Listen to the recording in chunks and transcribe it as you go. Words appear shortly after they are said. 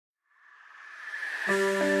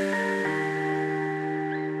Welcome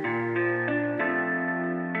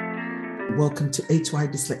to A2I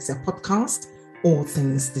Dyslexia Podcast, All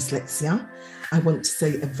Things Dyslexia. I want to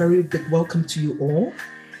say a very big welcome to you all.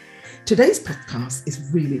 Today's podcast is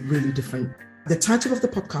really, really different. The title of the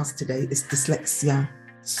podcast today is Dyslexia,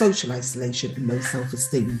 Social Isolation and Low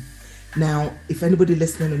Self-Esteem. Now, if anybody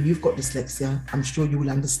listening and you've got dyslexia, I'm sure you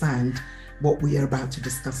will understand what we are about to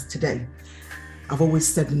discuss today. I've always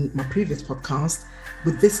said in my previous podcast,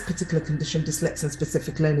 with this particular condition, dyslexia and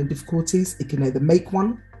specific learning difficulties, it can either make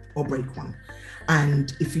one or break one.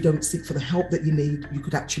 And if you don't seek for the help that you need, you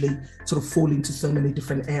could actually sort of fall into so many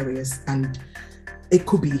different areas, and it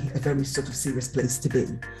could be a very sort of serious place to be.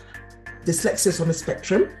 Dyslexia is on a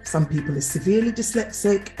spectrum. Some people are severely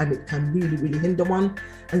dyslexic and it can really, really hinder one.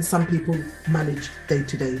 And some people manage day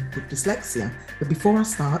to day with dyslexia. But before I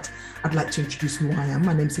start, I'd like to introduce who I am.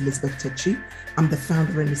 My name is Elizabeth Techi. I'm the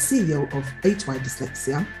founder and the CEO of A2I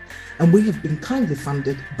Dyslexia. And we have been kindly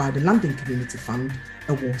funded by the London Community Fund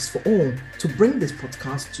Awards for All to bring this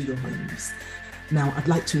podcast to your homes. Now, I'd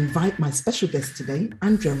like to invite my special guest today,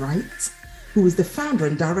 Andrea Wright, who is the founder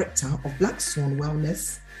and director of Black Swan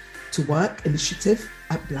Wellness to Work initiative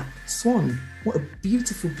at Black Swan. What a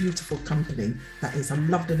beautiful, beautiful company that is. I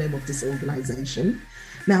love the name of this organization.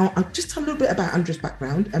 Now, I'll just tell a little bit about Andrea's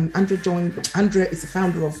background. Andrea is the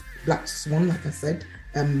founder of Black Swan, like I said,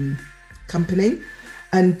 company.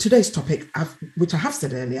 And today's topic, which I have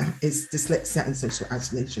said earlier, is dyslexia and social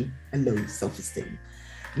isolation and low self-esteem.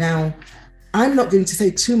 Now, I'm not going to say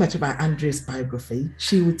too much about Andrea's biography.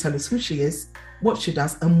 She will tell us who she is, what she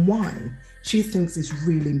does, and why she thinks it's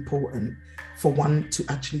really important for one to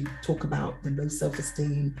actually talk about the low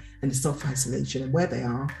self-esteem and the self-isolation and where they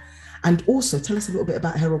are, and also tell us a little bit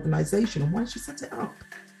about her organization and why she set it up.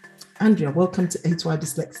 Andrea, welcome to A2I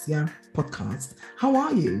Dyslexia Podcast. How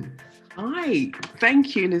are you? Hi,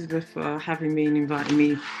 thank you, Elizabeth, for having me and inviting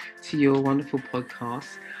me to your wonderful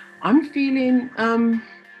podcast. I'm feeling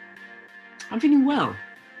well.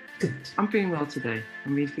 Good. I'm feeling well today.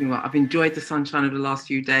 I'm really feeling well. I've enjoyed the sunshine over the last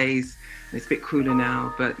few days. It's a bit cooler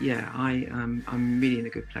now, but yeah, I'm really in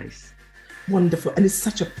a good place. Wonderful. And it's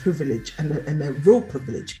such a privilege and a real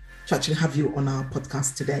privilege to actually have you on our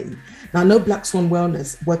podcast today. Now, I know Black Swan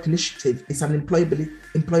Wellness Work Initiative is an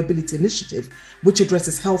employability initiative which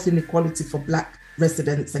addresses health inequality for Black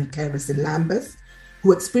residents and carers in Lambeth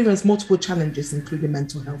who experience multiple challenges, including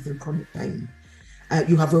mental health and chronic pain.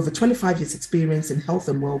 You have over 25 years experience in health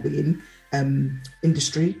and wellbeing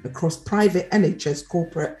industry across private, NHS,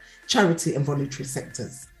 corporate, charity and voluntary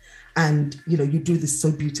sectors. And, you do this so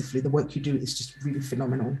beautifully. The work you do is just really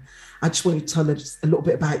phenomenal. I just want you to tell us a little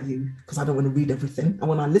bit about you, because I don't want to read everything. I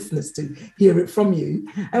want our listeners to hear it from you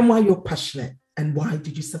and why you're passionate and why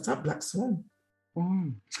did you set up Black Swan?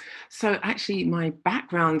 So actually my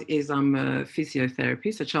background is I'm a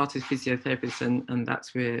physiotherapist, a chartered physiotherapist, and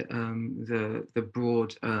that's where the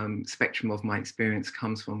broad spectrum of my experience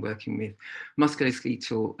comes from, working with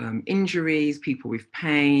musculoskeletal injuries, people with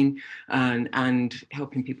pain, and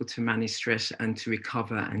helping people to manage stress and to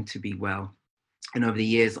recover and to be well. And over the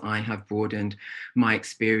years, I have broadened my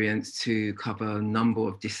experience to cover a number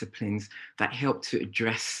of disciplines that help to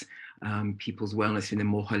address people's wellness in a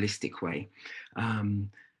more holistic way.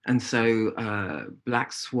 And so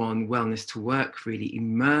Black Swan Wellness to Work really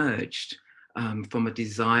emerged from a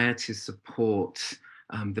desire to support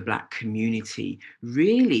the Black community,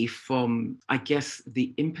 really from, I guess,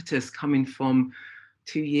 the impetus coming from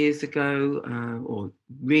 2 years ago, or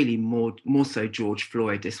really more so George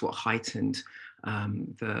Floyd. Is what heightened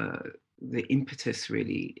the impetus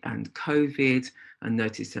really, and COVID, and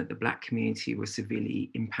noticed that the Black community was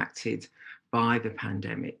severely impacted by the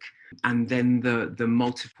pandemic. And then the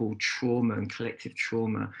multiple trauma and collective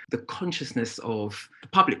trauma, the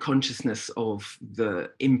public consciousness of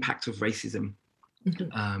the impact of racism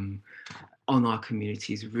on our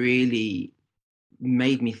communities really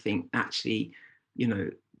made me think, actually,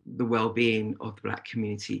 the well-being of the Black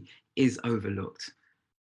community is overlooked.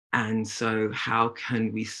 And so how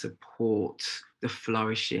can we support the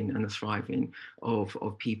flourishing and the thriving of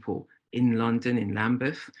people in London, in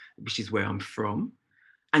Lambeth, which is where I'm from,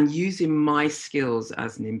 and using my skills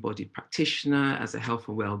as an embodied practitioner, as a health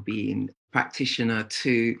and well-being practitioner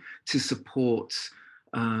to support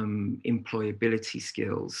employability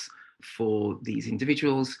skills for these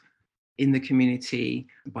individuals in the community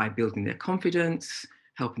by building their confidence,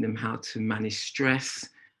 helping them how to manage stress,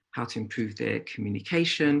 how to improve their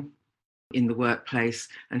communication in the workplace,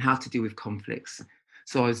 and how to deal with conflicts.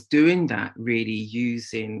 So I was doing that really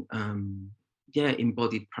using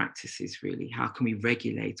embodied practices, really. How can we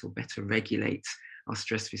regulate or better regulate our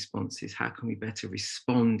stress responses? How can we better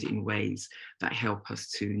respond in ways that help us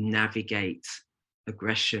to navigate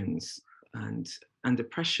aggressions and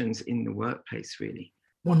oppressions in the workplace, really?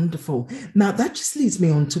 Wonderful. Now that just leads me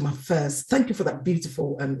on to my first, thank you for that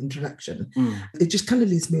beautiful introduction. It just kind of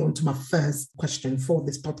leads me on to my first question for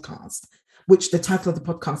this podcast, which the title of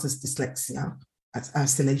the podcast is Dyslexia,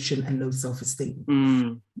 Isolation and Low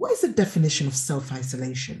Self-Esteem. What is the definition of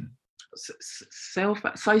self-isolation?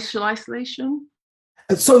 Social isolation?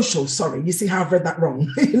 Social, sorry. You see how I've read that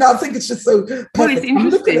wrong? I think it's just so perfect. Well, it's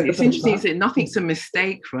interesting. It's interesting that nothing's a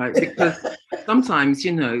mistake, right? Because sometimes,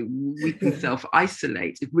 we can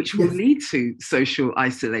self-isolate, which will lead to social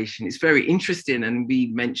isolation. It's very interesting. And we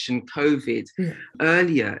mentioned COVID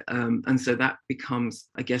earlier. And so that becomes,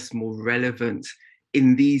 I guess, more relevant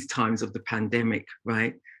in these times of the pandemic,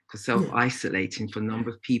 right? Because self-isolating for a number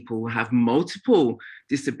of people who have multiple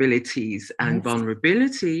disabilities and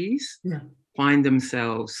vulnerabilities find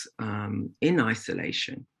themselves in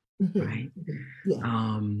isolation, right?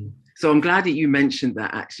 So I'm glad that you mentioned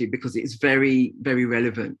that, actually, because it's very, very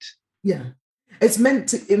relevant. Yeah. It's meant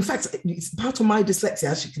to, in fact, it's part of my dyslexia,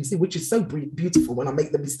 as you can see, which is so beautiful. When I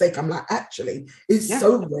make the mistake, I'm like, actually, it's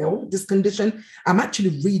so real, this condition. I'm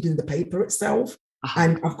actually reading the paper itself.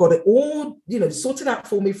 And I've got it all, sorted out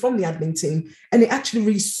for me from the admin team. And it actually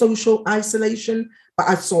reads social isolation. But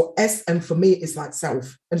I saw S, and for me, it's like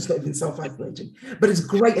self. And it's not even self-isolating. But it's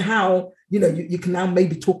great how, you can now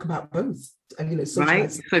maybe talk about both. And,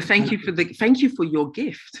 right. So thank you for your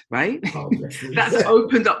gift, right? Oh, that's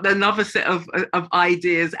opened up another set of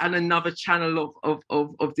ideas and another channel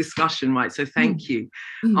of discussion, right? So thank you.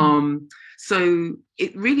 So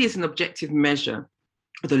it really is an objective measure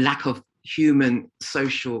of the lack of human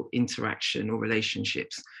social interaction or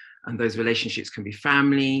relationships. And those relationships can be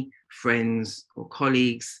family, friends, or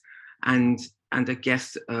colleagues, and I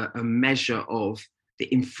guess a measure of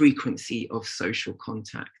the infrequency of social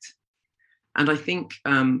contact. And I think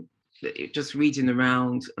just reading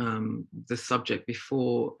around the subject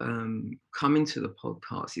before coming to the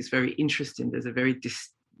podcast, it's very interesting. There's a very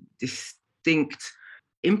distinct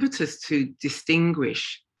impetus to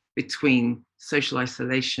distinguish between social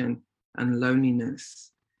isolation and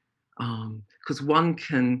loneliness, because one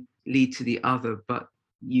can lead to the other, but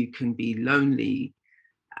you can be lonely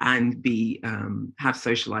and be have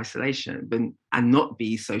social isolation and not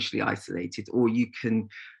be socially isolated,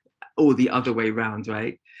 or the other way around,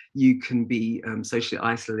 right? You can be socially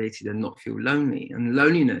isolated and not feel lonely. And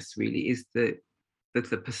loneliness really is the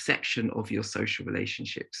perception of your social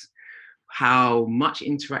relationships, how much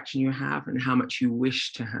interaction you have and how much you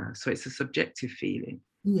wish to have. So it's a subjective feeling.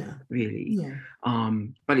 Really.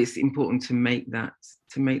 But it's important to make that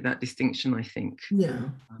distinction, I think.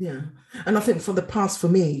 And I think for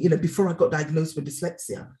me, before I got diagnosed with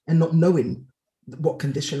dyslexia and not knowing what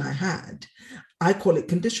condition I had, I call it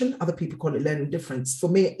condition, other people call it learning difference. For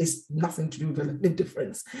me, it's nothing to do with a learning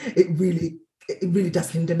difference. It really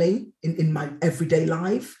does hinder me in my everyday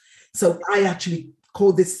life. So I actually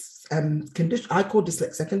call this condition, I call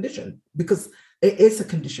dyslexia condition, because it is a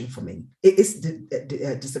condition for me. It is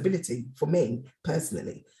a disability for me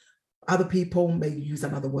personally. Other people may use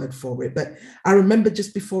another word for it, but I remember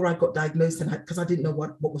just before I got diagnosed, and because I didn't know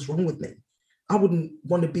what was wrong with me, I wouldn't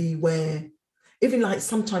want to be where, even like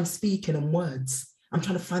sometimes speaking on words, I'm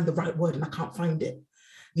trying to find the right word and I can't find it.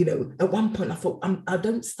 At one point I thought, I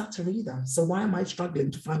don't stutter either, so why am I struggling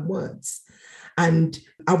to find words? And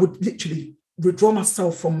I would literally withdraw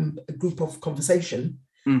myself from a group of conversation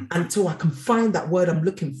until I can find that word I'm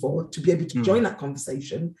looking for to be able to join that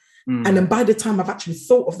conversation. And then by the time I've actually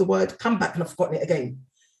thought of the word, come back and I've forgotten it again.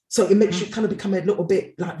 So it makes you kind of become a little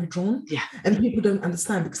bit like withdrawn. And people don't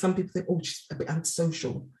understand, because some people think, oh, she's a bit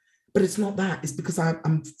antisocial. But it's not that. It's because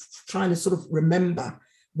I'm trying to sort of remember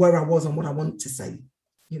where I was and what I want to say.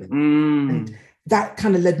 And that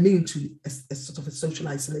kind of led me into a sort of a social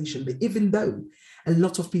isolation. But even though a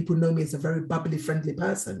lot of people know me as a very bubbly, friendly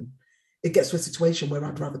person, it gets to a situation where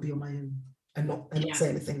I'd rather be on my own and not say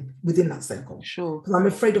anything within that circle. Sure. Because I'm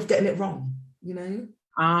afraid of getting it wrong,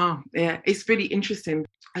 It's really interesting.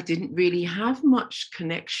 I didn't really have much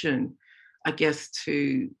connection, I guess,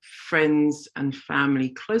 to friends and family,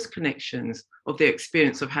 close connections of their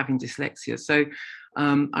experience of having dyslexia. So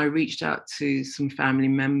I reached out to some family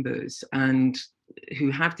members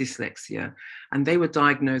who have dyslexia, and they were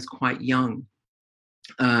diagnosed quite young,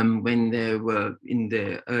 when they were in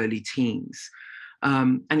their early teens.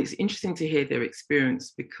 And it's interesting to hear their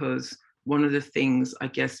experience, because one of the things, I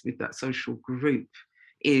guess, with that social group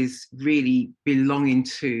is really belonging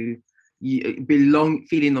to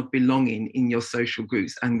feeling of belonging in your social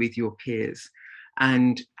groups and with your peers.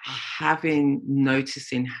 and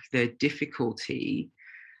noticing their difficulty,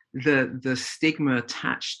 the stigma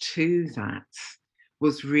attached to that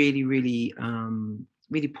was really, really,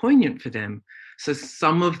 really poignant for them. So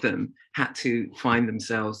some of them had to find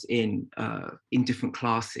themselves in different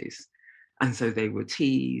classes. And so they were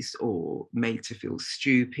teased or made to feel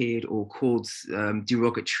stupid or called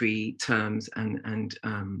derogatory terms and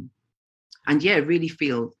really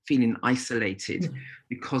feeling isolated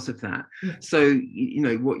because of that. So,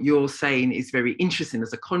 what you're saying is very interesting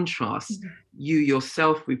as a contrast. You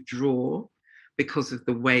yourself withdraw because of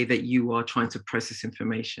the way that you are trying to process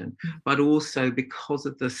information, but also because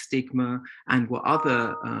of the stigma and what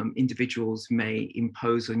other individuals may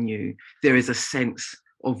impose on you. There is a sense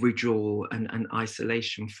of withdrawal and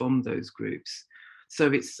isolation from those groups.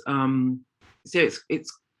 So it's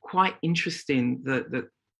quite interesting that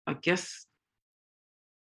I guess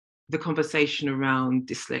the conversation around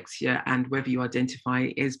dyslexia and whether you identify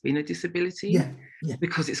as being a disability,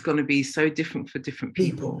 because it's going to be so different for different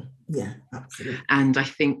people. Yeah, absolutely. And I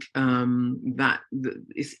think that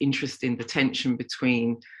it's interesting, the tension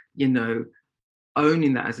between,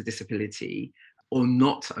 owning that as a disability or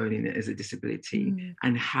not owning it as a disability,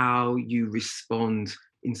 and how you respond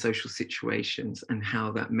in social situations, and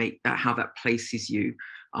how that places you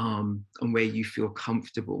and where you feel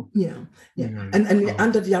comfortable. And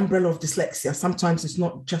under the umbrella of dyslexia, sometimes it's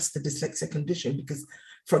not just the dyslexia condition, because,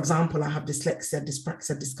 for example, I have dyslexia,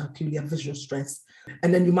 dyspraxia, dyscalculia, visual stress,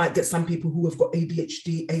 and then you might get some people who have got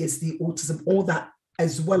ADHD, ASD, autism, all that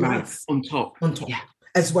as well as on top,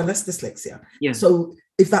 as well as dyslexia. Yeah. So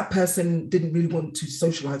if that person didn't really want to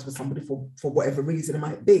socialize with somebody for whatever reason it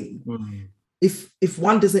might be, if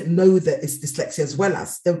one doesn't know that it's dyslexia as well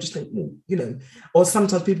as, they'll just think, or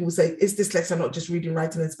sometimes people will say, is dyslexia not just reading,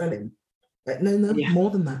 writing and spelling? Like, no,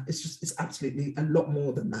 more than that. It's absolutely a lot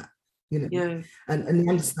more than that, and the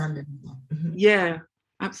understanding of that. Yeah,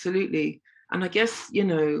 absolutely. And I guess,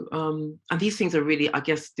 and these things are really, I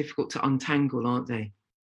guess, difficult to untangle, aren't they?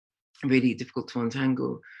 Really difficult to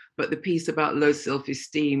untangle. But the piece about low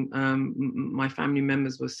self-esteem, my family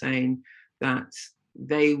members were saying that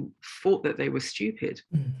they thought that they were stupid.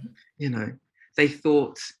 They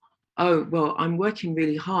thought, oh, well, I'm working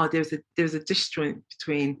really hard. There's a disjoint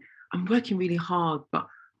between I'm working really hard, but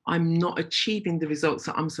I'm not achieving the results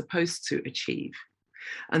that I'm supposed to achieve.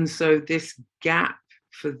 And so this gap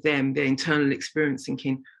for them, their internal experience,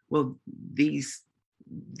 thinking, well, these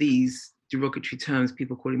derogatory terms,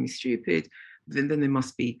 people calling me stupid, then they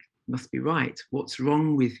must be right. What's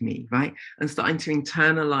wrong with me, right? And starting to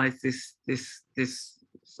internalize this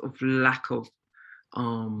sort of lack of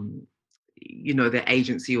their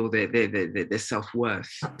agency or their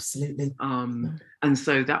self-worth. Absolutely. And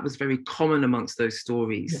so that was very common amongst those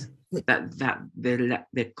stories, that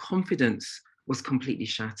their confidence was completely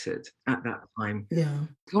shattered at that time.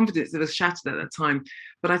 Confidence that was shattered at that time.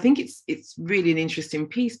 But I think it's really an interesting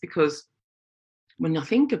piece, because when I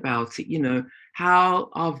think about it, how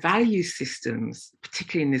our value systems,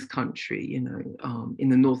 particularly in this country, in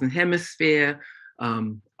the Northern Hemisphere,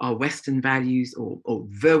 our Western values or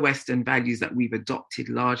the Western values that we've adopted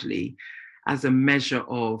largely as a measure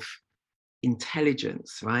of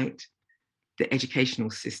intelligence, right? The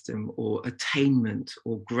educational system, or attainment,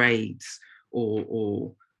 or grades,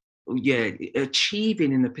 or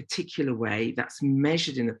achieving in a particular way that's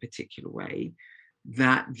measured in a particular way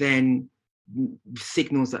that then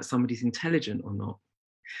signals that somebody's intelligent or not.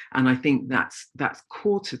 And I think that's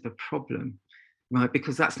core to the problem, right?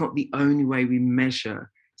 Because that's not the only way we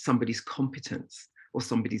measure somebody's competence or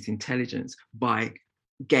somebody's intelligence, by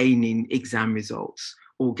gaining exam results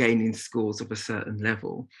or gaining scores of a certain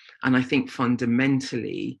level. And I think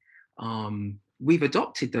fundamentally, we've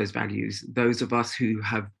adopted those values. Those of us who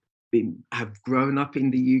have grown up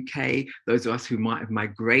in the UK, those of us who might have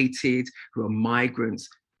migrated, who are migrants,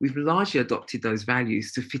 we've largely adopted those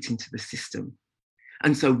values to fit into the system.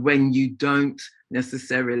 And so when you don't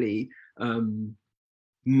necessarily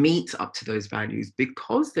meet up to those values,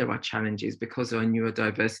 because there are challenges, because there are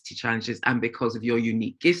neurodiversity challenges, and because of your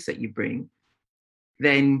unique gifts that you bring,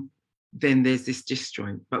 then there's this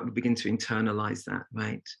disjoint. But we begin to internalize that,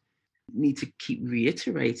 right? Need to keep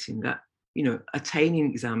reiterating that, attaining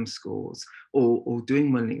exam scores or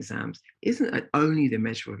doing well in exams isn't only the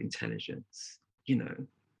measure of intelligence.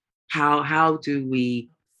 How do we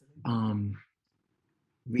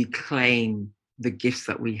reclaim the gifts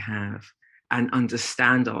that we have and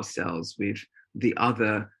understand ourselves with the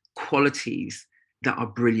other qualities that are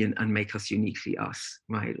brilliant and make us uniquely us,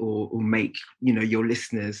 right? Or make, your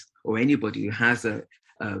listeners or anybody who has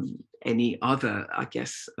any other, I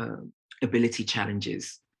guess, ability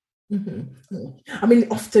challenges, I mean,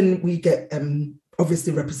 often we get,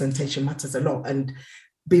 obviously representation matters a lot. And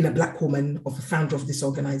being a Black woman of a founder of this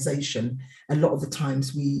organization, a lot of the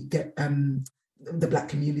times we get the Black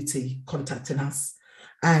community contacting us.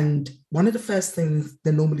 And one of the first things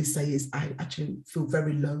they normally say is, I actually feel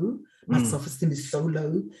very low. My self-esteem is so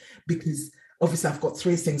low because obviously I've got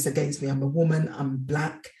three things against me. I'm a woman, I'm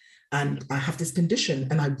Black, and I have this condition,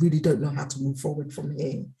 and I really don't know how to move forward from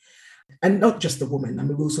here. And not just the woman. I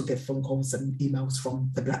mean, we also get phone calls and emails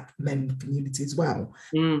from the Black men community as well.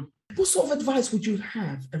 What sort of advice would you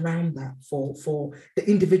have around that for the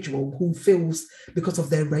individual who feels because of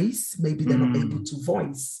their race, maybe they're not able to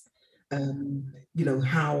voice,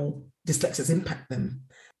 how dyslexias impact them?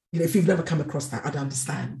 If you've never come across that, I'd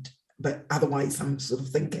understand. But otherwise, I'm sort of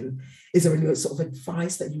thinking, is there any sort of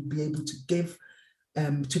advice that you'd be able to give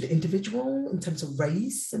to the individual in terms of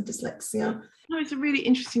race and dyslexia? No, it's a really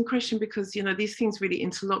interesting question because, these things really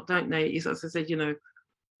interlock, don't they? Is, as I said,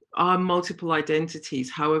 our multiple identities,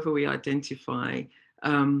 however we identify,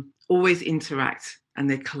 always interact and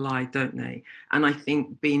they collide, don't they? And I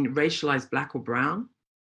think being racialized Black or brown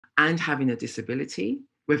and having a disability,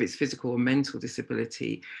 whether it's physical or mental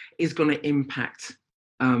disability, is going to impact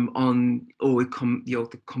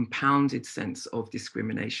the compounded sense of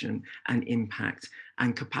discrimination and impact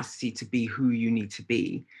and capacity to be who you need to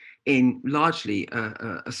be in largely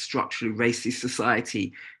a structurally racist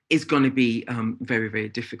society is going to be very, very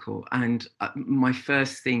difficult. And my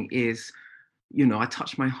first thing is, I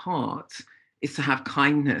touch my heart, is to have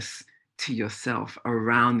kindness to yourself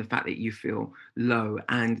around the fact that you feel low.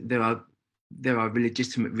 And there are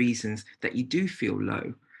legitimate reasons that you do feel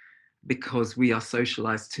low, because we are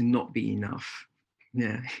socialized to not be enough.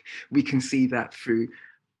 Yeah, we can see that through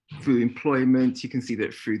employment, you can see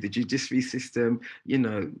that through the judiciary system,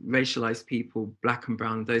 racialized people, Black and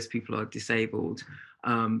brown, those people are disabled,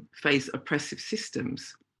 face oppressive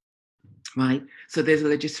systems, right? So there's a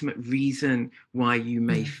legitimate reason why you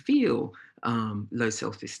may feel low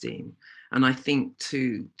self-esteem. And I think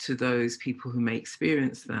to those people who may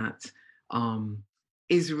experience that,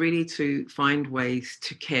 is really to find ways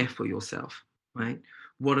to care for yourself, right?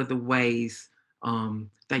 What are the ways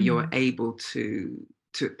that you're able to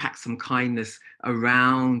pack some kindness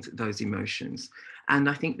around those emotions? And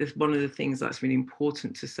I think that one of the things that's really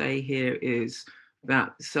important to say here is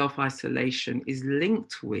that self-isolation is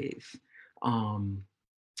linked with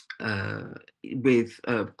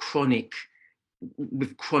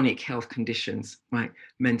chronic health conditions, right?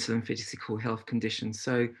 Mental and physical health conditions.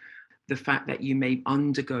 So the fact that you may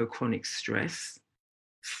undergo chronic stress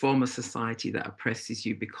from a society that oppresses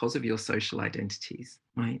you because of your social identities,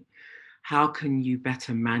 right? How can you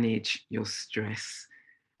better manage your stress?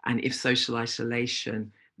 And if social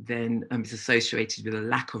isolation then is associated with a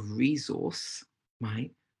lack of resource,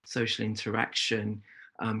 right? Social interaction,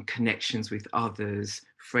 connections with others,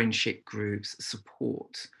 friendship groups,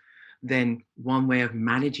 support, then one way of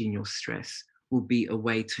managing your stress will be a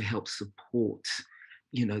way to help support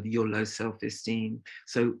your low self-esteem.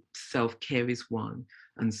 So self-care is one,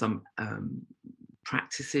 and some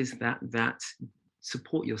practices that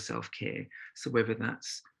support your self-care. So whether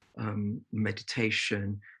that's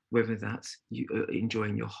meditation, whether that's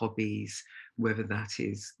enjoying your hobbies, whether that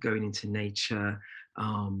is going into nature,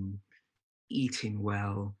 eating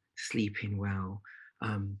well, sleeping well.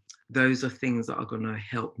 Those are things that are going to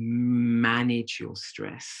help manage your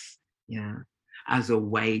stress. Yeah. As a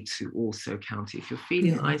way to also counter. If you're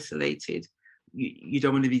feeling isolated, you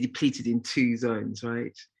don't want to be depleted in two zones,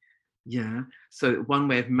 right? Yeah. So one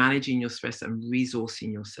way of managing your stress and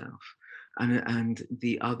resourcing yourself. And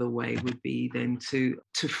the other way would be then to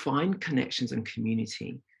find connections and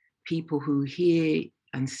community, people who hear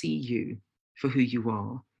and see you for who you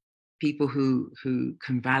are, people who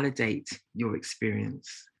can validate your experience,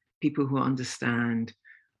 people who understand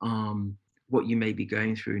what you may be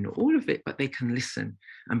going through, not all of it, but they can listen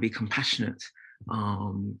and be compassionate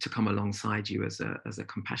to come alongside you as a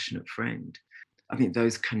compassionate friend. I think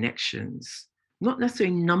those connections, not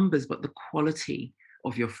necessarily numbers, but the quality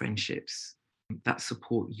of your friendships that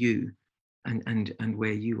support you and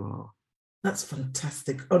where you are. That's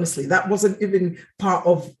fantastic. Honestly, that wasn't even part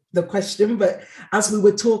of the question, but as we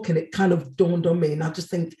were talking, it kind of dawned on me. And I just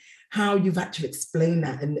think how you've actually explained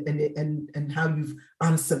that and how you've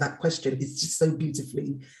answered that question is just so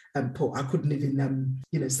beautifully put. I couldn't even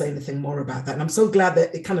say anything more about that. And I'm so glad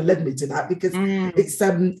that it kind of led me to that, because it's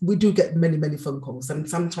we do get many phone calls, and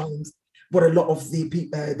sometimes what a lot of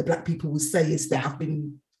the Black people will say is that I've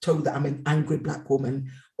been told that I'm an angry Black woman,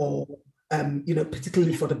 or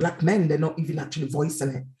particularly for the Black men, they're not even actually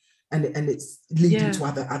voicing it. and it's leading to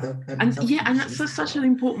other and health and that's conditions such well. an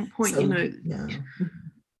important point, So,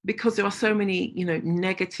 because there are so many,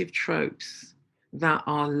 negative tropes that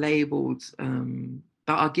are labeled, that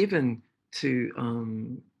are given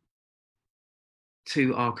to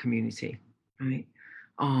our community, right?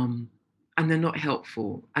 And they're not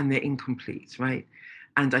helpful and they're incomplete, right?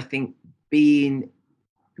 And I think being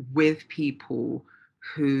with people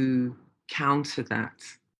who counter that,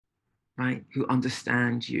 right, who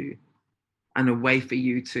understand you, and a way for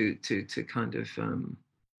you to kind of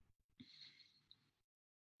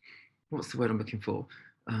what's the word I'm looking for?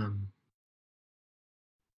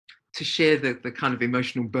 To share the kind of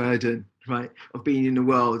emotional burden, right, of being in the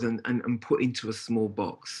world and put into a small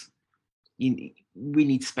box. We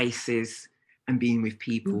need spaces and being with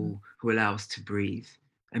people who allow us to breathe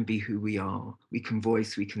and be who we are. We can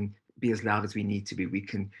voice, we can be as loud as we need to be, we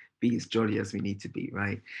can be as jolly as we need to be,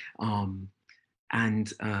 right?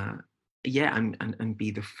 And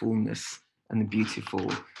be the fullness and the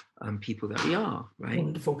beautiful people that we are, right?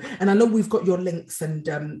 Wonderful. And I know we've got your links and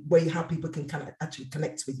how people can kind of actually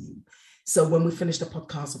connect with you. So when we finish the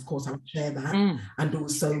podcast, of course, I'll share that. And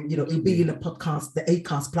also, it'll be in a podcast, the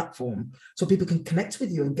Acast platform, so people can connect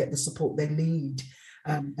with you and get the support they need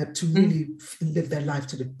to really live their life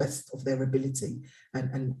to the best of their ability.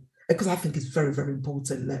 And because I think it's very, very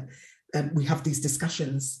important that we have these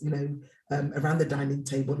discussions, around the dining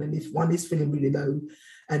table. And if one is feeling really low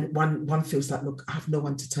and one feels like, look, I have no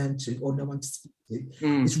one to turn to or no one to speak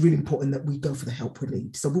to, it's really important that we go for the help we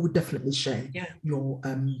need. So we would definitely share your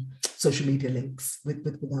social media links with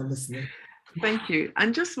our listeners. Thank you.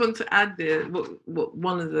 And just want to add there, what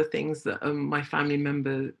one of the things that my family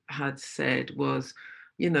member had said was,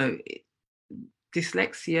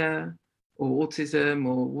 dyslexia or autism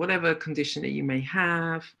or whatever condition that you may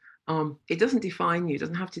have, it doesn't define you. It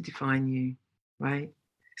doesn't have to define you, right?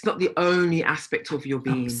 It's not the only aspect of your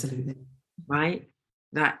being. Absolutely. Right?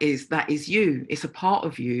 That is you. It's a part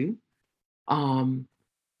of you. And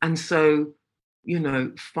so,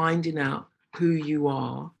 finding out who you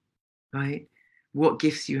are, right? What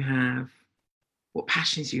gifts you have, what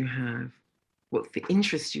passions you have, what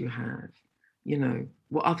interests you have,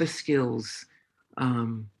 what other skills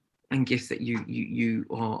and gifts that you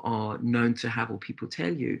are known to have or people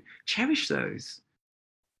tell you, cherish those.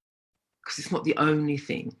 Because it's not the only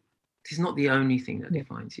thing. It's not the only thing that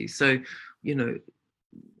defines you. So,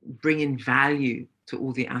 bringing value to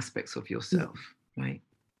all the aspects of yourself, right?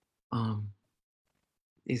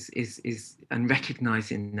 Is and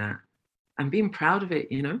recognizing that and being proud of it,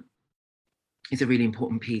 is a really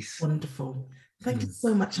important piece. Wonderful. Thank you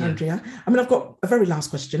so much, Andrea. I mean, I've got a very last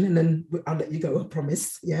question and then I'll let you go, I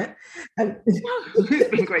promise. Yeah. It's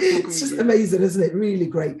been great talking It's just amazing, isn't it? Really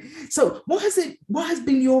great. So what has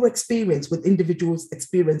been your experience with individuals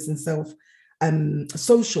experiencing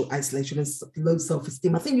social isolation and low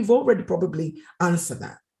self-esteem? I think you've already probably answered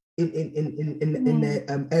that in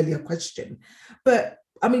the earlier question. But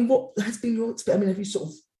I mean, what has been your experience? I mean, have you sort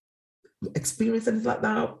of experienced anything like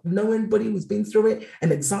that? Know anybody who's been through it?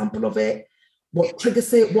 An example of it? What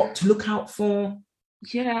triggers it? What to look out for?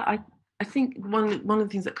 Yeah, I think one of the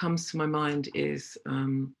things that comes to my mind is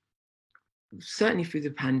certainly through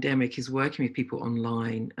the pandemic is working with people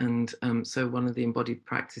online. And so one of the embodied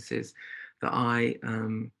practices that I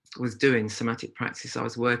was doing, somatic practice, I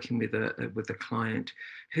was working with a client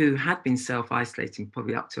who had been self-isolating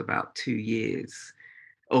probably up to about 2 years,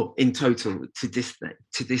 or in total to this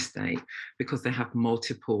day, because they have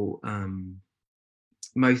multiple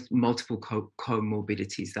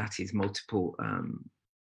comorbidities, that is multiple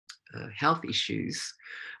health issues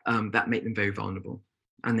that make them very vulnerable.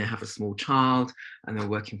 And they have a small child and they're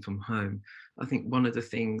working from home. I think one of the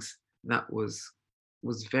things that was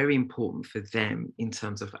very important for them in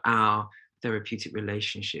terms of our therapeutic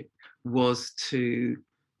relationship was to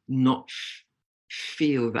not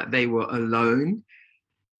feel that they were alone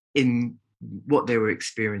in what they were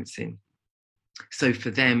experiencing. So for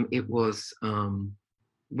them, it was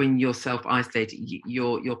when you're self-isolated,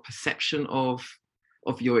 your perception of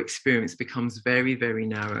your experience becomes very, very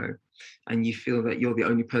narrow, and you feel that you're the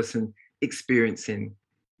only person experiencing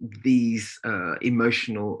these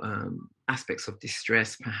emotional aspects of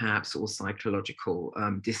distress, perhaps, or psychological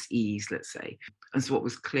dis-ease, let's say. And so what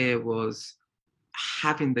was clear was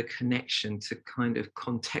having the connection to kind of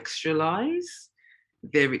contextualize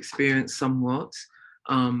their experience somewhat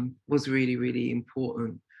was really, really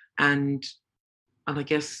important. And I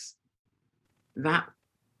guess that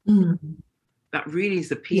that really is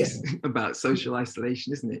the piece about social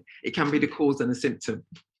isolation, isn't it? It can be the cause and a symptom.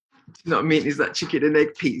 You know what I mean? It's that chicken and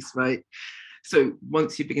egg piece, right? So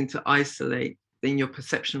once you begin to isolate, then your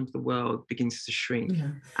perception of the world begins to shrink.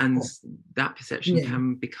 Yeah. And that perception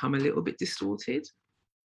can become a little bit distorted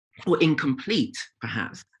or incomplete,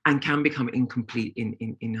 perhaps, and can become incomplete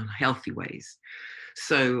in unhealthy ways.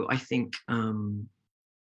 So I think, having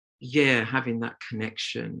that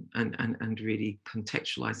connection and really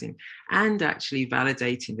contextualizing and actually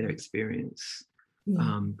validating their experience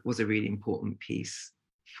was a really important piece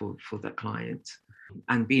for that client,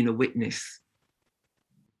 and being a witness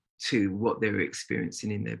to what they were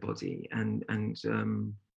experiencing in their body, and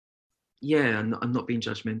not being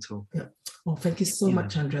judgmental. Yeah. Oh, thank you so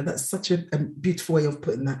much, Andrea. That's such a beautiful way of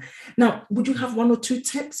putting that. Now, would you have 1 or 2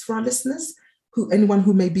 tips for our listeners, anyone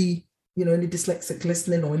who may be, any dyslexic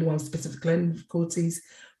listening, or anyone with specific learning difficulties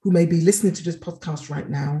who may be listening to this podcast right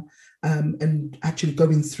now, and actually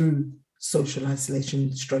going through social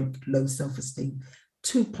isolation, low self-esteem?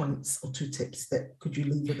 2 points or 2 tips that could you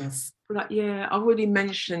leave with us? I already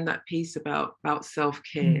mentioned that piece about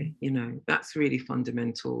self-care. That's really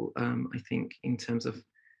fundamental, I think, in terms of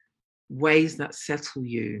ways that settle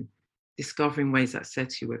you, discovering ways that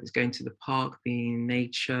settle you, whether it's going to the park, being in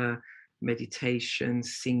nature, meditation,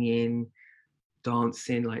 singing,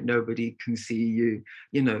 dancing like nobody can see you.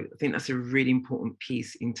 I think that's a really important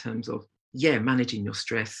piece in terms of managing your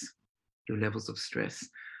stress, your levels of stress.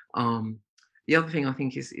 The other thing I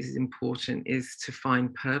think is important is to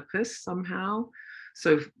find purpose somehow.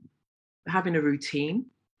 So having a routine,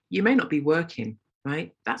 you may not be working,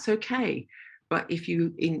 right? That's okay. But if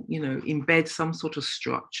you embed some sort of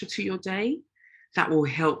structure to your day, that will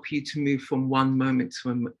help you to move from one moment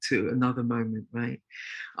to another moment, right?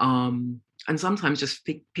 And sometimes just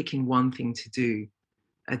picking one thing to do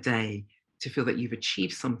a day to feel that you've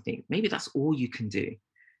achieved something. Maybe that's all you can do,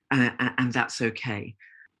 and that's okay.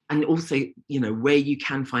 And also, where you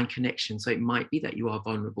can find connection. So it might be that you are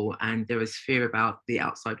vulnerable and there is fear about the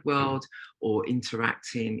outside world or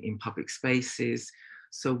interacting in public spaces.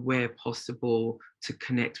 So where possible, to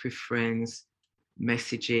connect with friends,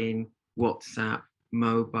 messaging, WhatsApp,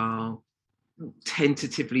 mobile,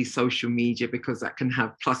 tentatively social media, because that can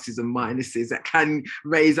have pluses and minuses, that can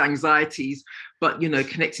raise anxieties. But,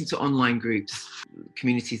 connecting to online groups,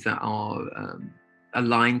 communities that are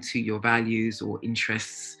aligned to your values or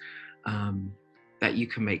interests, that you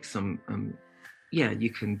can make some, you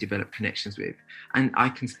can develop connections with. And I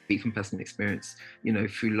can speak from personal experience,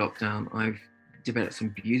 through lockdown, I've developed some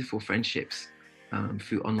beautiful friendships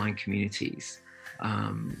through online communities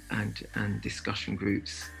and discussion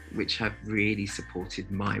groups, which have really supported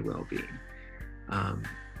my well-being,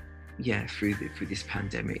 through this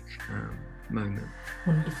pandemic moment.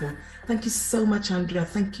 Wonderful. Thank you so much, Andrea.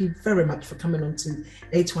 Thank you very much for coming on to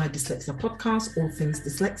A2I Dyslexia Podcast, All Things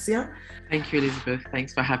Dyslexia. Thank you, Elizabeth.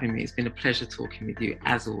 Thanks for having me. It's been a pleasure talking with you,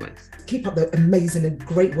 as always. Keep up the amazing and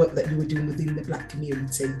great work that you were doing within the Black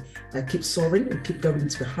community. Keep soaring and keep going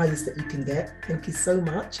to the highest that you can get. Thank you so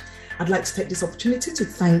much. I'd like to take this opportunity to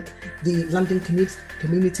thank the London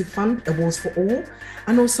Community Fund Awards for All,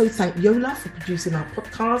 and also thank Yola for producing our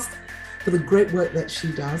podcast, for the great work that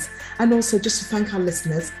she does, and also just to thank our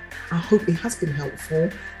listeners. I hope it has been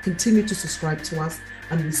helpful. Continue to subscribe to us,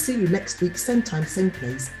 and we'll see you next week, same time, same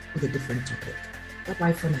place, with a different topic.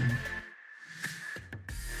 Bye-bye for now.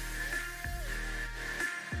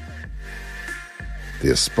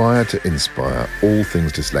 The Aspire to Inspire All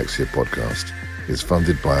Things Dyslexia podcast is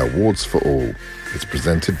funded by Awards for All. It's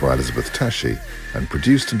presented by Elizabeth Tashi and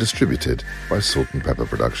produced and distributed by Salt and Pepper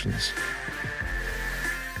Productions.